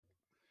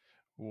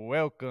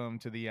Welcome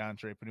to the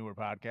Entrepreneur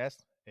Podcast,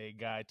 a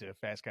guide to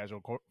fast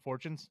casual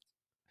fortunes.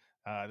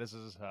 This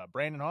is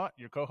Brandon Haught,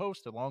 your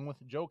co-host, along with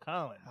Joe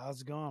Collins.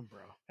 How's it going,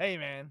 bro? Hey,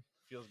 man,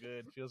 feels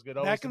good. Feels good.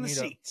 Always Back to in the meet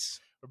up.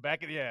 seats. We're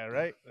back at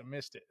right. I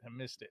missed it.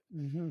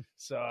 Mm-hmm.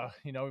 So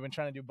we've been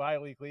trying to do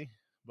bi-weekly,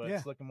 but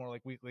it's looking more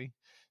like weekly.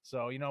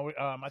 So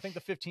I think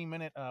the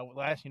 15-minute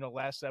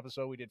last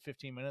episode we did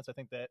 15 minutes. I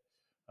think that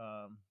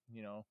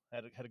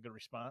had a good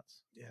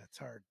response. Yeah, it's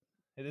hard.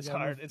 It is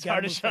hard. It's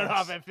hard to shut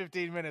off at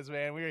 15 minutes,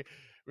 man. We're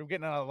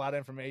getting a lot of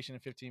information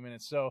in 15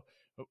 minutes. So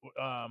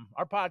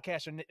our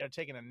podcasts are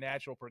taking a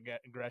natural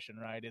progression,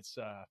 right? It's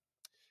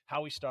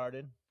how we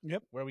started,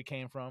 where we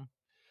came from,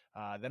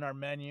 then our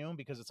menu,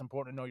 because it's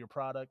important to know your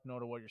product, know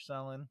what you're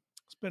selling.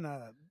 It's been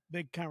a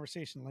big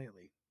conversation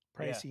lately.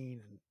 Pricing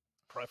and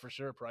for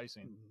sure,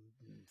 pricing.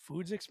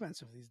 Food's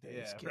expensive these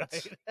days. Yeah,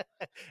 right.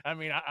 I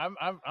mean,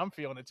 I'm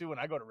feeling it too when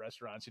I go to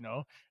restaurants, and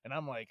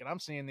I'm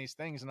seeing these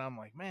things, and I'm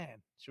like,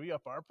 man, should we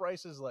up our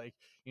prices? Like,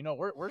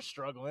 we're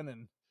struggling,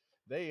 and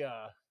they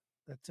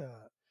that's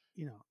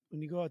when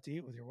you go out to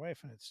eat with your wife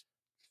and it's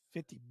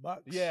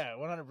 $50. Yeah,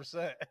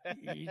 100%.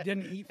 You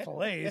didn't eat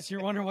fillets.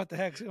 You're wondering what the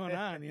heck's going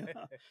on,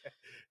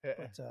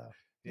 But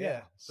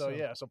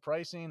So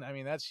pricing, I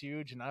mean, that's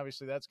huge, and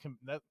obviously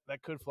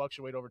that could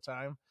fluctuate over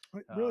time.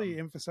 Really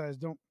emphasize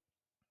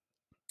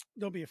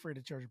don't be afraid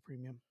to charge a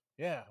premium.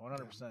 Yeah,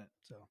 100%.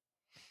 So,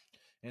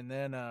 and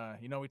then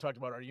we talked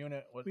about our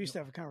unit. We used to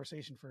have a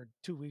conversation for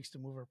 2 weeks to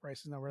move our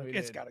prices. Now we're like,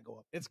 it's got to go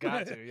up. It's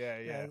got to,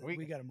 yeah.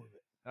 We got to move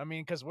it. I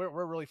mean, because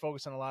we're really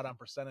focusing a lot on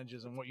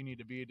percentages and what you need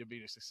to be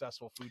a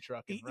successful food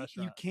truck and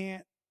restaurant.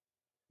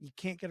 You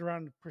can't get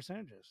around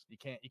percentages. You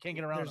can't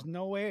get around. There's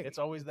no way. It's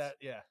always that.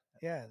 Yeah.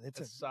 Yeah.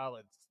 It's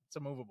solid. It's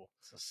immovable.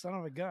 It's a son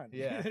of a gun.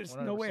 Yeah. There's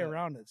no way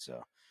around it.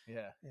 So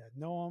yeah.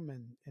 Know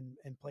them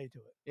and play to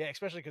it. Yeah.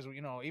 Especially because,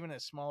 even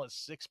as small as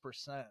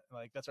 6%,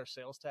 like that's our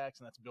sales tax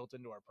and that's built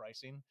into our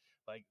pricing.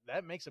 Like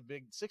that makes a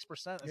big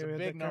 6% is a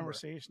big number.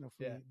 Conversation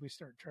if we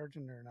start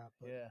charging or not.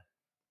 But. Yeah.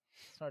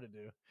 It's hard to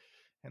do.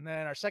 And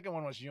then our second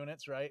one was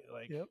units, right?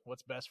 Like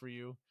what's best for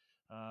you.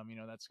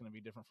 That's going to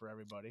be different for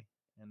everybody.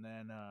 And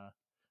then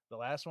the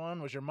last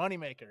one was your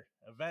moneymaker,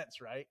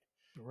 events, right?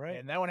 Right.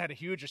 And that one had a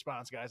huge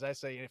response, guys. I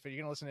say if you're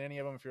going to listen to any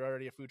of them, if you're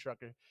already a food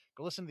trucker,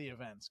 go listen to the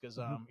events because,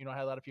 I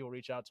had a lot of people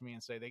reach out to me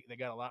and say they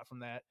got a lot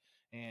from that.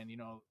 And,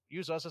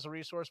 use us as a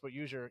resource, but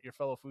use your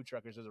fellow food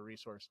truckers as a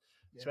resource,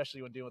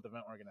 especially when dealing with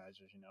event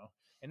organizers,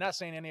 And not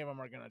saying any of them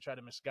are going to try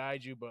to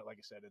misguide you, but like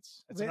I said,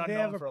 it's they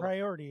have a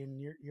priority and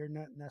you're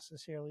not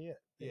necessarily it.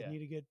 They need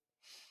to get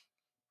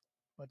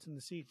butts in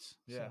the seats.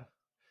 Yeah. So.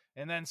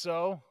 And then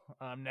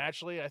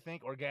naturally, I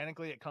think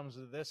organically it comes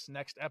to this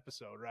next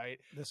episode, right?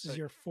 This is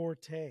your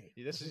forte.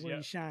 This is where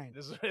you shine.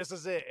 This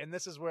is it. And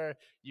this is where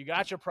you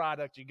got your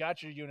product, you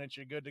got your units,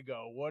 you're good to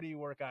go. What do you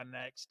work on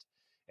next?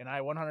 And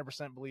I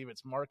 100% believe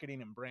it's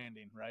marketing and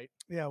branding, right?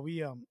 Yeah,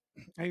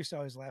 I used to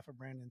always laugh at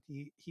Brandon.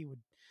 He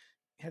would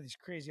have these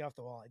crazy off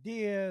the wall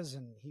ideas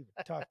and he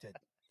would talk to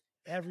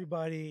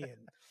everybody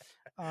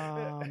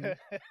and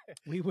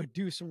we would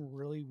do some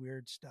really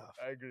weird stuff.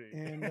 I agree.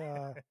 And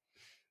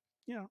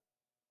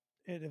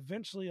it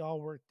eventually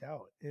all worked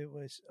out. It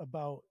was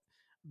about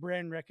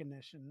brand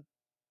recognition,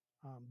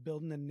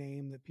 building a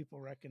name that people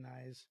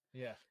recognize.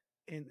 Yeah.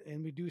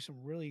 And we do some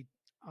really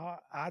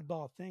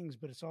oddball things,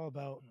 but it's all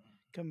about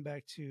coming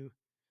back to,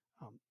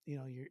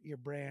 your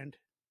brand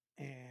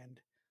and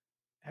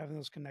having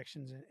those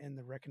connections and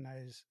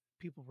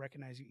people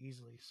recognize you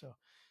easily. So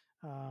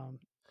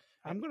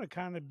I'm going to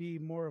kind of be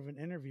more of an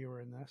interviewer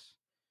in this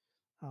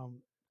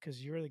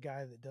because you're the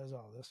guy that does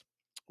all this.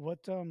 What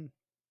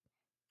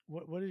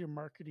is your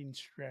marketing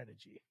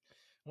strategy?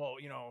 Well,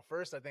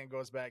 first I think it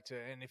goes back to,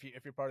 and if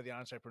you're part of the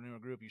Entrepreneur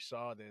group, you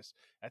saw this.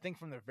 I think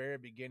from the very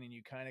beginning,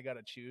 you kind of got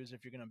to choose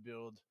if you're going to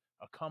build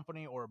a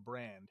company or a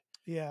brand.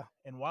 Yeah.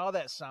 And while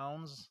that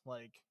sounds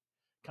like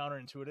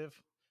counterintuitive,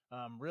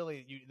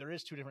 really there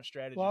is two different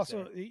strategies. Well,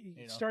 also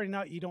starting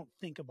out, you don't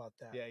think about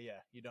that. Yeah,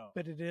 you don't.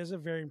 But it is a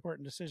very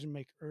important decision to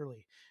make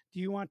early.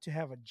 Do you want to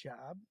have a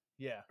job?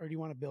 Yeah. Or do you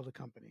want to build a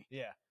company?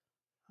 Yeah.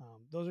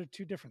 Those are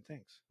two different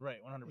things. Right,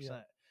 100%.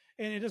 Yeah.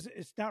 And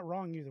it's not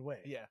wrong either way.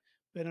 Yeah.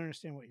 But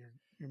understand what your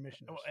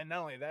mission is. And not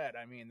only that,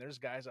 I mean, there's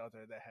guys out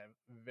there that have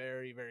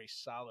very, very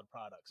solid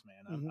products,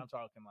 man. I'm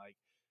talking like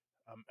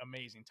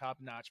amazing,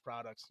 top-notch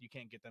products. You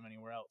can't get them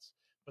anywhere else.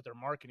 But their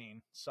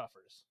marketing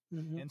suffers.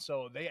 And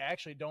so they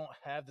actually don't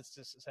have the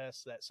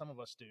success that some of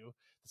us do,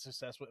 the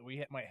success that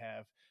we might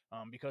have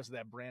because of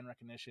that brand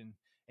recognition.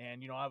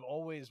 And, I've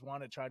always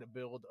wanted to try to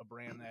build a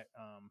brand that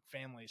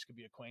families could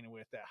be acquainted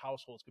with, that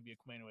households could be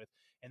acquainted with.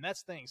 And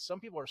that's the thing. Some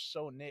people are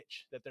so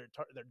niche that their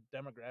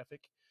demographic,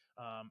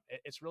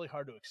 it's really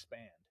hard to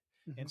expand.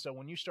 And so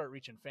when you start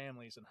reaching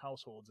families and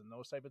households and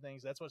those type of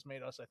things, that's what's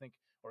made us, I think,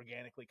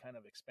 organically kind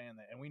of expand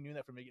that. And we knew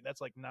that from that's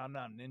like Nom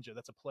Nom Ninja.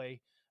 That's a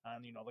play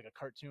on, like a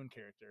cartoon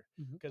character.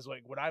 Because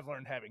like what I've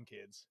learned having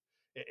kids,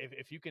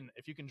 if you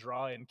can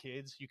draw in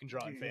kids, you can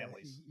draw in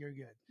families. You're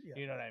good. Yeah.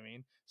 You know what I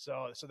mean?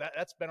 So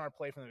that's been our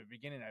play from the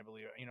beginning, I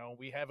believe.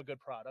 We have a good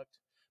product,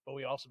 but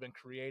we also been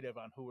creative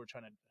on who we're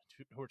trying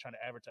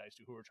to advertise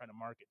to, who we're trying to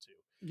market to.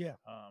 Yeah.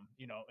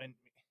 You know, and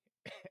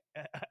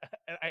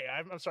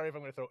I'm sorry if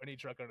I'm going to throw any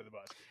truck under the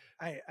bus.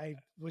 I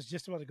was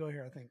just about to go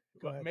here, I think.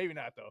 Go ahead. Maybe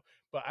not though,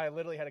 but I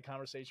literally had a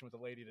conversation with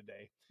a lady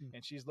today,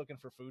 and she's looking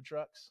for food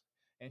trucks,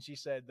 and she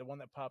said the one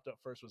that popped up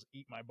first was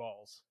Eat My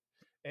Balls.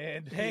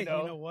 And hey, you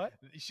know what?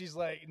 She's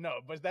like, no,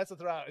 but that's a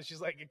throw. She's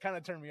like, it kind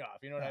of turned me off.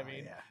 You know what I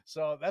mean? Yeah.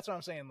 So that's what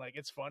I'm saying. Like,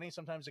 it's funny.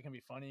 Sometimes it can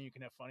be funny. You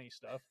can have funny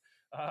stuff.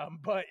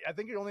 But I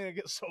think you're only gonna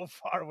get so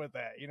far with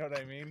that. You know what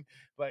I mean?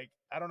 Like,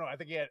 I don't know. I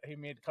think he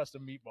made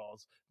custom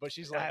meatballs, but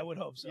she's like, I would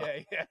hope so.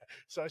 Yeah.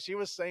 So she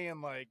was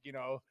saying like, you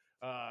know,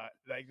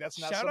 like that's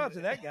not shout out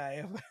to that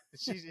guy.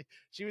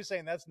 she was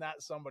saying that's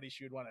not somebody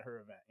she would want at her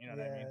event. You know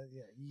what I mean?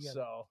 Yeah.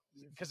 So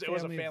because it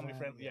was a family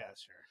friendly. Yeah,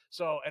 sure.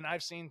 So, and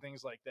I've seen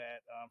things like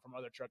that from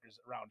other truckers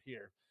around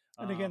here.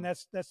 And again,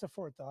 that's the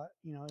forethought.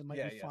 You know, it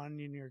might be fun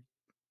in your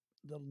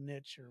little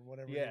niche or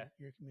whatever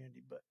your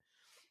community, but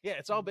yeah,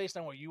 it's all based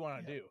on what you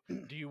want to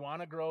do. Do you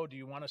want to grow? Do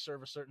you want to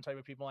serve a certain type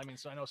of people? I mean,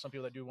 so I know some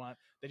people that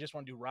they just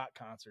want to do rock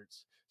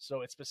concerts,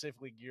 so it's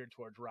specifically geared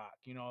towards rock.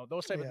 You know,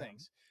 those type of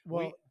things.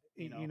 Well,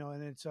 you know,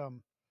 and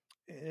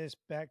it's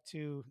back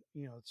to,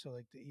 you know, so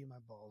like the Eat My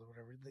Balls or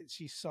whatever.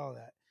 She saw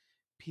that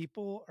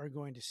people are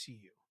going to see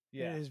you.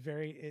 Yeah,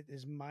 it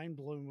is mind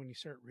blowing when you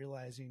start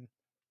realizing,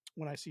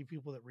 when I see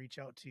people that reach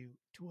out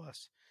to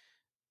us,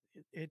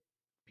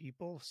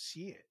 people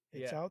see it.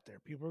 It's out there.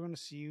 People are going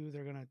to see you.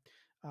 They're going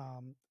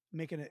to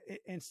make an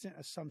instant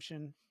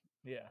assumption.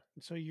 Yeah.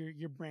 So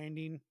your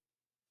branding,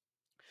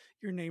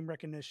 your name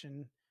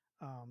recognition,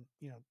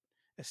 you know,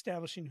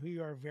 establishing who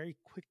you are very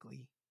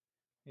quickly.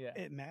 Yeah,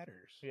 it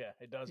matters. Yeah,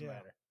 it does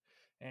matter.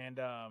 And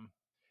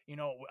you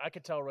know, I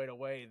could tell right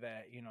away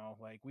that, you know,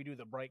 like we do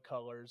the bright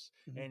colors,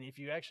 and if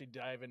you actually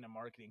dive into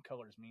marketing,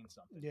 colors mean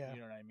something. Yeah,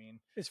 you know what I mean?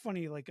 It's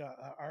funny, like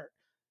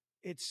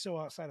it's so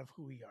outside of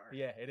who we are.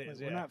 Yeah, it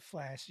is. Like, we're not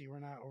flashy, we're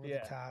not over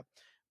the top,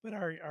 but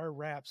our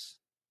raps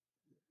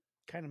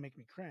kind of make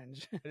me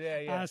cringe.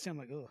 Yeah. Honestly, I'm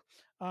like, oh,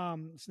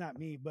 it's not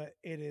me, but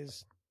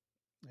it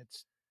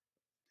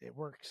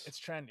works. It's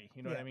trendy,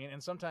 you know what I mean?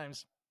 And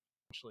sometimes,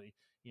 actually,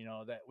 you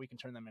know, that we can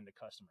turn them into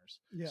customers.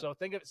 Yeah. So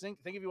think if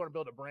you want to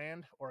build a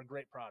brand or a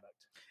great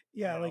product.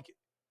 Yeah, you know? Like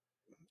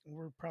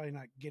we're probably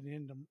not getting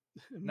into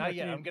not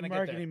yet. I'm going to get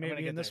marketing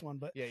maybe in this one,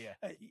 but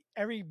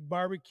every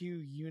barbecue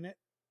unit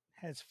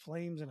has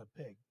flames and a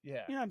pig.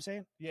 Yeah, you know what I'm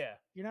saying? Yeah,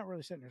 you're not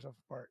really setting yourself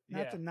apart.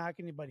 Not to knock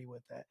anybody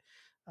with that,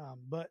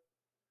 but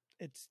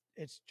it's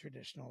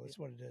traditional. It's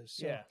what it is.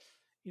 So,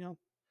 you know,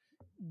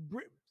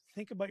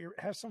 think about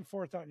have some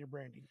forethought in your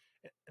branding.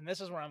 And this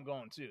is where I'm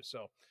going too.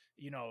 So,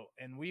 you know,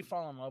 and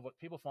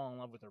people fall in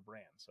love with their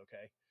brands.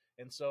 Okay.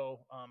 And so,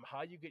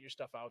 how you get your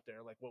stuff out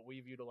there, like what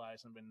we've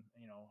utilized and been,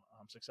 you know,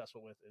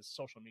 successful with is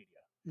social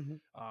media,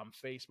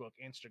 Facebook,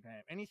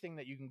 Instagram, anything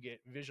that you can get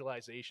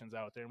visualizations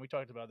out there. And we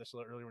talked about this a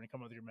little earlier when you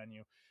come up with your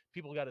menu.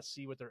 People got to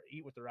see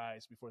eat with their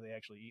eyes before they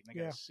actually eat, and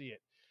they got to see it.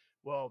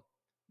 Well,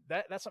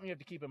 that's something you have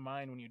to keep in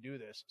mind when you do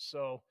this.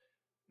 So,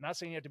 not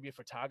saying you have to be a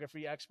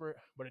photography expert,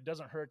 but it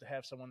doesn't hurt to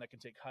have someone that can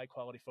take high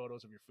quality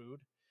photos of your food.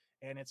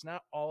 And it's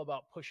not all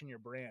about pushing your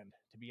brand,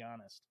 to be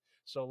honest.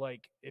 So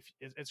like, if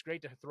it's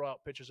great to throw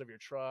out pictures of your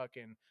truck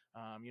and,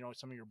 you know,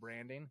 some of your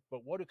branding,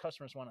 but what do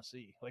customers want to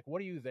see? Like,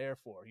 what are you there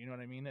for? You know what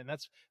I mean? And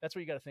that's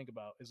what you got to think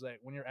about, is that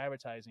when you're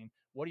advertising,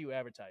 what are you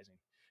advertising?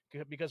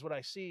 Because what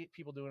I see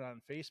people doing on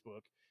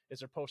Facebook is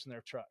they're posting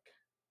their truck.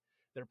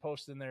 They're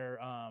posting their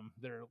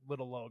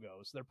little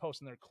logos. They're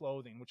posting their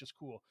clothing, which is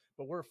cool.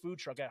 But we're a food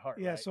truck at heart.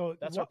 Yeah, right? So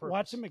that's our purpose.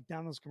 Watch a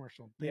McDonald's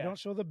commercial. They don't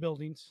show the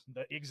buildings.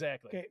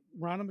 Exactly. Okay,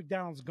 Ronald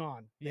McDonald's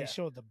gone. They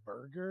show the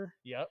burger.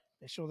 Yep.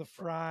 They show the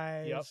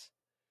fries. Yep.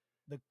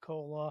 The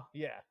cola.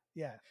 Yeah.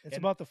 Yeah. It's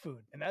about the food.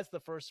 And that's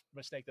the first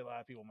mistake that a lot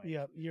of people make.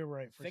 Yeah, you're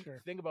right.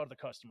 Sure. Think about the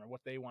customer,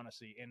 what they want to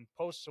see, and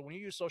post. So when you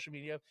use social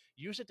media,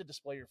 use it to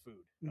display your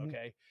food.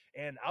 Okay.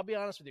 And I'll be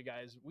honest with you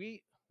guys,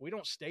 we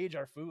don't stage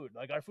our food.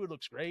 Like, our food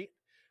looks great.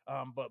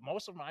 But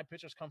most of my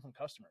pictures come from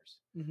customers.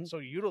 So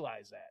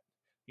utilize that.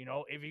 You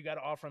know, if you got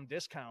to offer them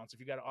discounts, if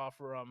you got to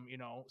offer them, you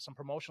know, some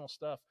promotional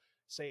stuff,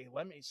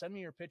 send me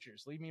your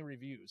pictures, leave me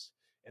reviews.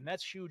 And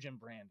that's huge in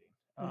branding.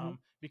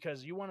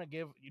 Because you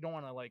don't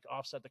want to like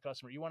offset the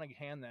customer. You want to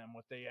hand them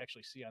what they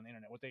actually see on the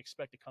internet, what they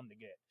expect to come to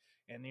get.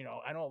 And, you know,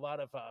 I know a lot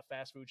of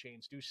fast food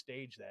chains do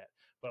stage that,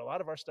 but a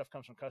lot of our stuff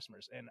comes from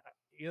customers. And,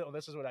 you know,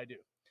 this is what I do.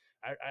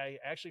 I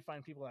actually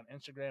find people on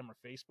Instagram or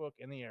Facebook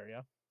in the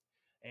area.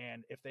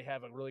 And if they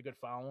have a really good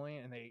following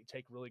and they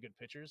take really good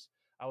pictures,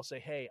 I will say,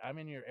 hey, I'm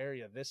in your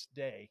area this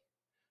day.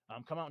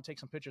 Come out and take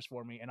some pictures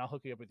for me, and I'll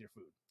hook you up with your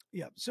food.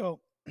 Yeah. So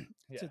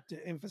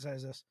to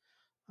emphasize this,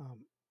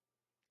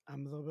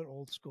 I'm a little bit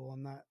old school.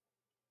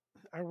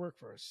 I work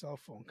for a cell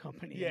phone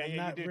company. Yeah, I'm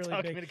not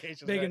really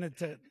big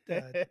into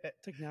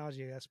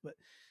technology, I guess. But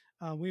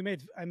I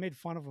made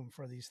fun of them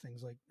for these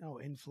things, like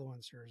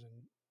influencers,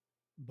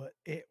 but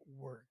it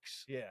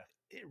works. Yeah,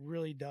 it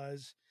really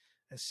does.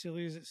 As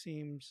silly as it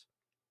seems,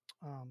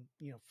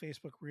 you know,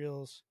 Facebook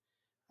Reels,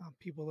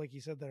 people like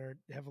you said that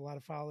have a lot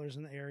of followers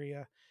in the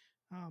area.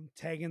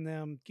 tagging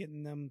them,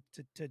 getting them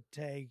to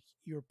tag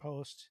your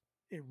post.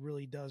 It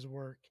really does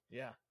work.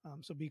 Yeah.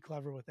 So be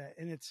clever with that.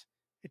 And it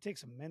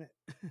takes a minute.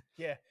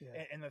 Yeah.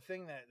 And the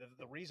thing that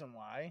the reason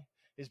why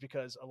is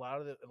because a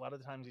lot of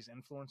the times these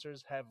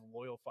influencers have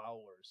loyal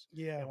followers.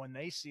 Yeah. And when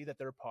they see that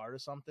they're part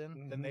of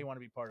something, then they want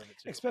to be part of it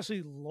too.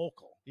 Especially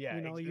local. Yeah.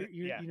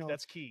 You know,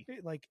 that's key.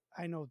 Like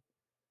I know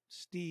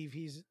Steve,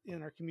 he's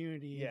in our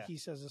community. Yeah. He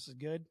says this is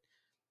good.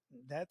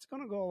 That's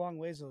going to go a long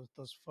ways with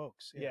those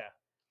folks. Yeah.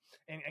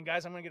 And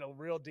guys, I'm going to get a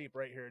real deep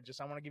right here.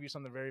 I want to give you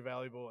something very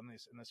valuable in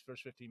this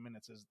first 15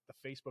 minutes is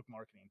the Facebook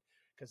marketing,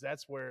 because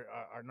that's where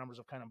our numbers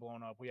have kind of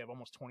blown up. We have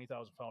almost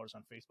 20,000 followers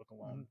on Facebook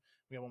alone.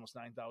 We have almost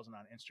 9,000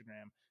 on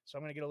Instagram. So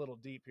I'm going to get a little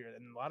deep here.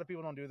 And a lot of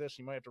people don't do this.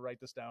 You might have to write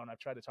this down. I've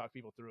tried to talk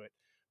people through it,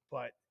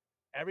 but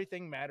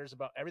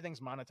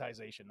everything's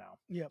monetization now.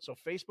 Yeah. So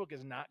Facebook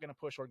is not going to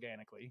push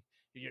organically.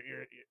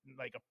 You're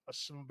like a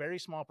very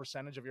small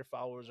percentage of your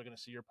followers are going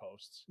to see your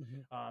posts.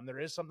 There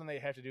is something they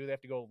have to do. They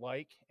have to go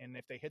like, and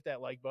if they hit that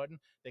like button,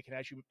 they can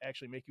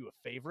actually make you a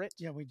favorite.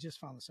 Yeah, we just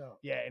found this out.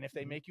 Yeah, and if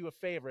they make you a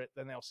favorite,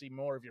 then they'll see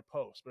more of your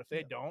posts. But if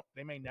they don't,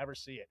 they may never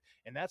see it.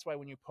 And that's why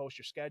when you post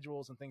your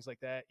schedules and things like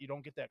that, you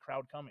don't get that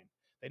crowd coming.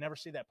 They never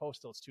see that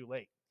post till it's too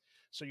late.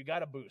 So you got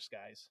to boost,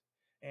 guys.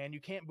 And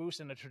you can't boost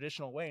in a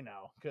traditional way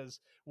now,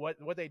 because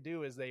what they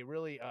do is they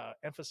really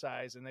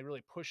emphasize and they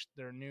really push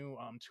their new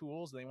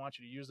tools. They want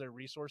you to use their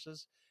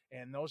resources,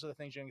 and those are the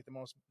things you're gonna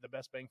get the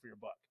best bang for your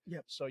buck.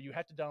 Yep. So you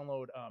have to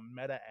download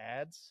Meta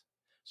Ads.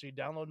 So you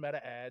download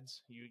Meta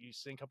Ads, you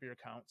sync up your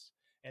accounts,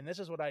 and this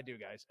is what I do,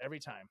 guys,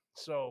 every time.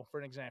 So for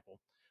an example,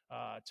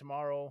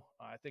 tomorrow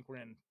I think we're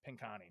in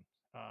Pinconning.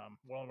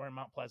 We're in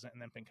Mount Pleasant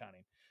and then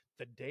Pinconning.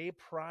 The day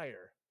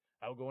prior,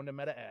 I'll go into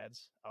Meta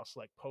Ads. I'll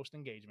select Post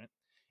Engagement.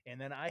 And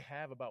then I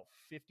have about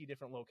 50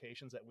 different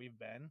locations that we've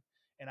been,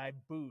 and I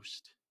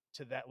boost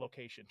to that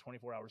location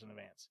 24 hours in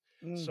advance.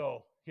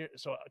 So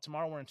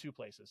tomorrow we're in two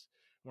places.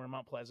 We're in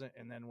Mount Pleasant,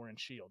 and then we're in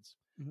Shields.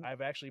 I've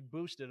actually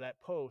boosted that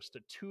post to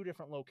 2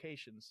 different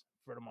locations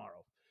for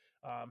tomorrow.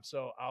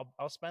 So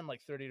I'll spend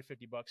like $30 to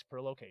 $50 per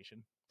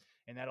location,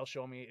 and that'll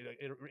show me.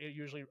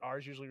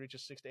 Ours usually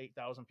reaches 6,000 to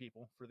 8,000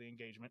 people for the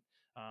engagement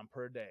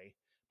per day.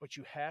 But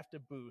you have to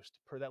boost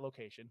per that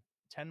location.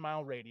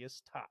 10-mile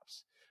radius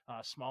tops.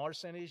 Smaller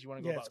cities, you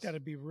want to go. Yeah, it's got to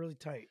be really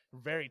tight.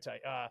 Very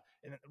tight.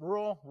 And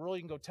rural,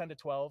 you can go 10 to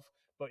 12.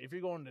 But if you're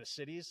going to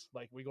cities,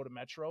 like we go to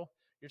metro,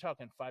 you're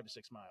talking 5 to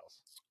 6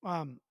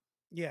 miles.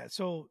 Yeah.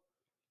 So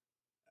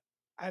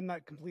I'm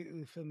not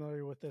completely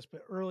familiar with this,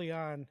 but early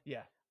on,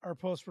 our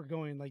posts were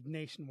going like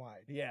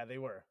nationwide. Yeah, they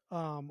were.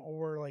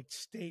 Or like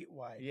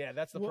statewide. Yeah,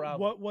 that's the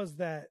problem. What was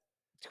that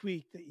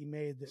tweak that you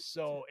made?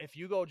 So if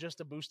you go just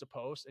to boost a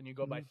post and you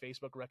go by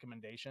Facebook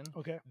recommendation,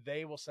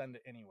 they will send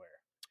it anywhere.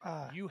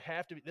 You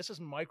have to. This is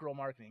micro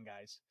marketing,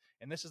 guys,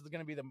 and this is going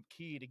to be the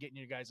key to getting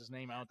your guys'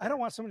 name out there. I don't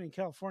want somebody in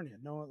California.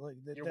 No, like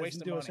that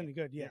doesn't do us any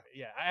good. Yeah.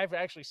 I've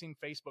actually seen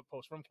Facebook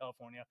posts from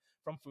California,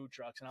 from food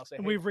trucks, and I'll say,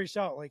 and we've reached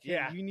out, like, hey,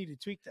 you need to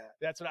tweak that.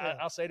 That's what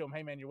I'll say to them.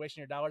 Hey, man, you're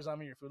wasting your dollars on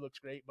me. Your food looks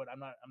great, but I'm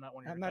not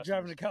one of your. I'm not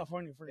driving to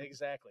California for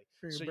exactly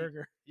for your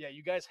burger.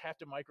 You guys have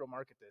to micro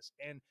market this,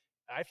 and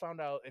I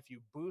found out if you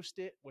boost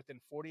it within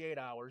 48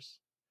 hours,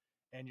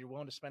 and you're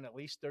willing to spend at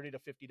least $30 to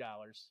 $50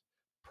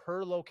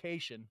 per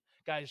location.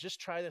 Guys, just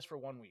try this for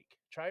 1 week.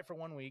 Try it for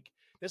 1 week.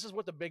 This is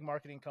what the big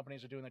marketing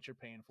companies are doing that you're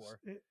paying for.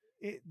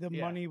 The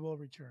money will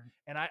return.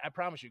 And I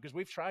promise you, because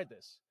we've tried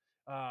this.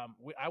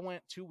 I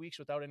went 2 weeks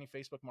without any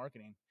Facebook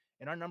marketing,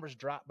 and our numbers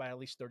dropped by at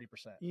least 30%.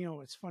 You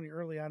know, it's funny.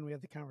 Early on, we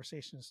had the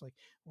conversation. It's like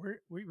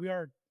we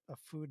are a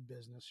food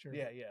business, sure.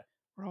 Yeah.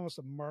 We're almost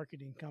a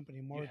marketing company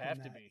more. You than have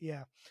that. to be.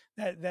 Yeah,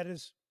 that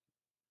is.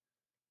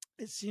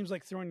 It seems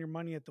like throwing your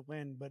money at the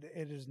wind, but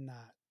it is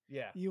not.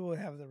 Yeah, you will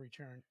have the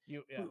return.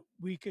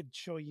 We could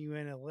show you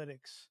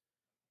analytics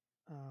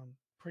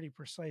pretty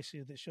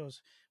precisely that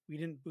shows we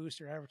didn't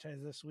boost or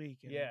advertise this week,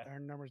 and our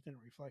numbers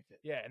didn't reflect it.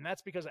 Yeah, and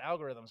that's because of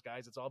algorithms,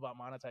 guys. It's all about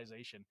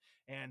monetization.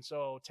 And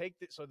so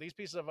these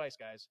pieces of advice,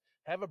 guys.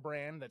 Have a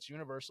brand that's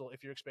universal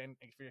if you're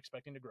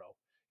expecting to grow.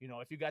 You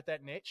know, if you got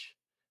that niche,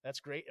 that's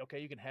great. Okay,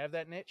 you can have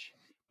that niche,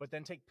 but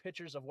then take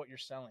pictures of what you're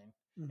selling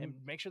and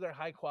make sure they're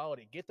high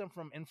quality. Get them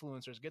from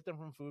influencers, get them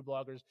from food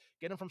bloggers,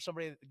 get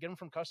them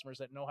from customers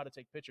that know how to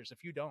take pictures.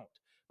 If you don't,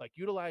 like,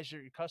 utilize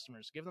your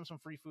customers, give them some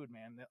free food,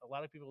 man. A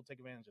lot of people will take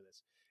advantage of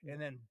this. And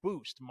then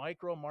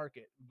micro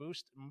market,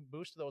 boost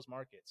those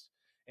markets,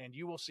 and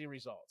you will see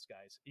results,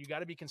 guys. You got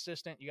to be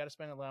consistent. You got to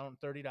spend around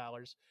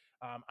 $30.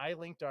 I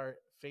linked our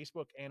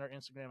Facebook and our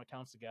Instagram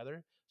accounts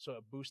together, so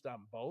it boosts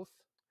on both.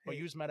 But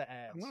use Meta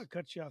Ads. I'm going to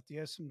cut you off. Do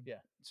you have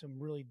some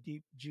really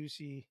deep,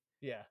 juicy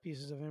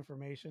pieces of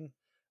information?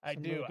 I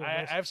do.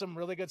 I have some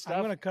really good stuff.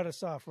 I'm going to cut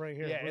us off right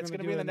here. Yeah, it's going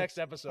to be in the next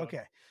episode.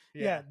 Okay.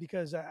 Yeah,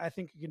 because I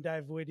think you can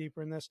dive way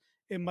deeper in this.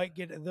 It might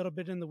get a little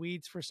bit in the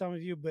weeds for some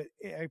of you, but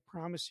I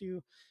promise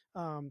you,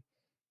 I'm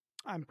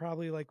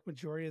probably like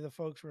majority of the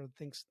folks where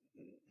thinks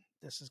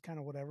this is kind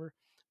of whatever.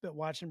 But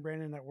watching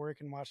Brandon at work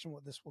and watching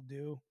what this will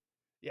do.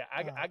 Yeah,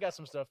 I got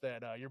some stuff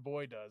that your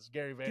boy does,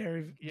 Gary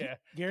V.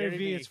 Gary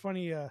V. It's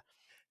funny.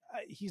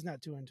 He's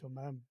not too into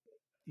him.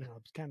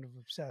 kind of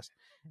obsessed.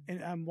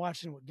 And I'm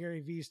watching what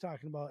Gary Vee's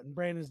talking about, and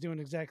Brandon's doing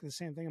exactly the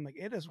same thing. I'm like,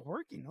 it is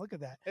working. Look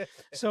at that.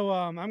 So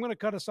I'm going to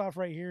cut us off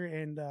right here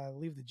and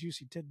leave the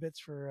juicy tidbits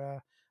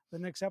for the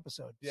next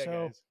episode. Yeah,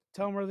 so guys.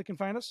 Tell them where they can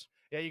find us.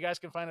 Yeah, you guys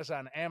can find us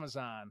on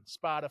Amazon,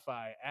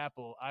 Spotify,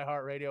 Apple,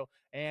 iHeartRadio,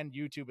 and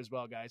YouTube as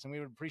well, guys. And we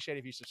would appreciate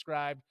if you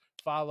subscribe,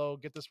 follow,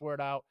 get this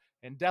word out,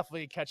 and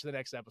definitely catch the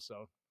next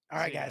episode. All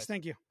right, guys.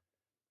 Thank you.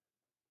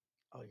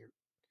 Oh, you're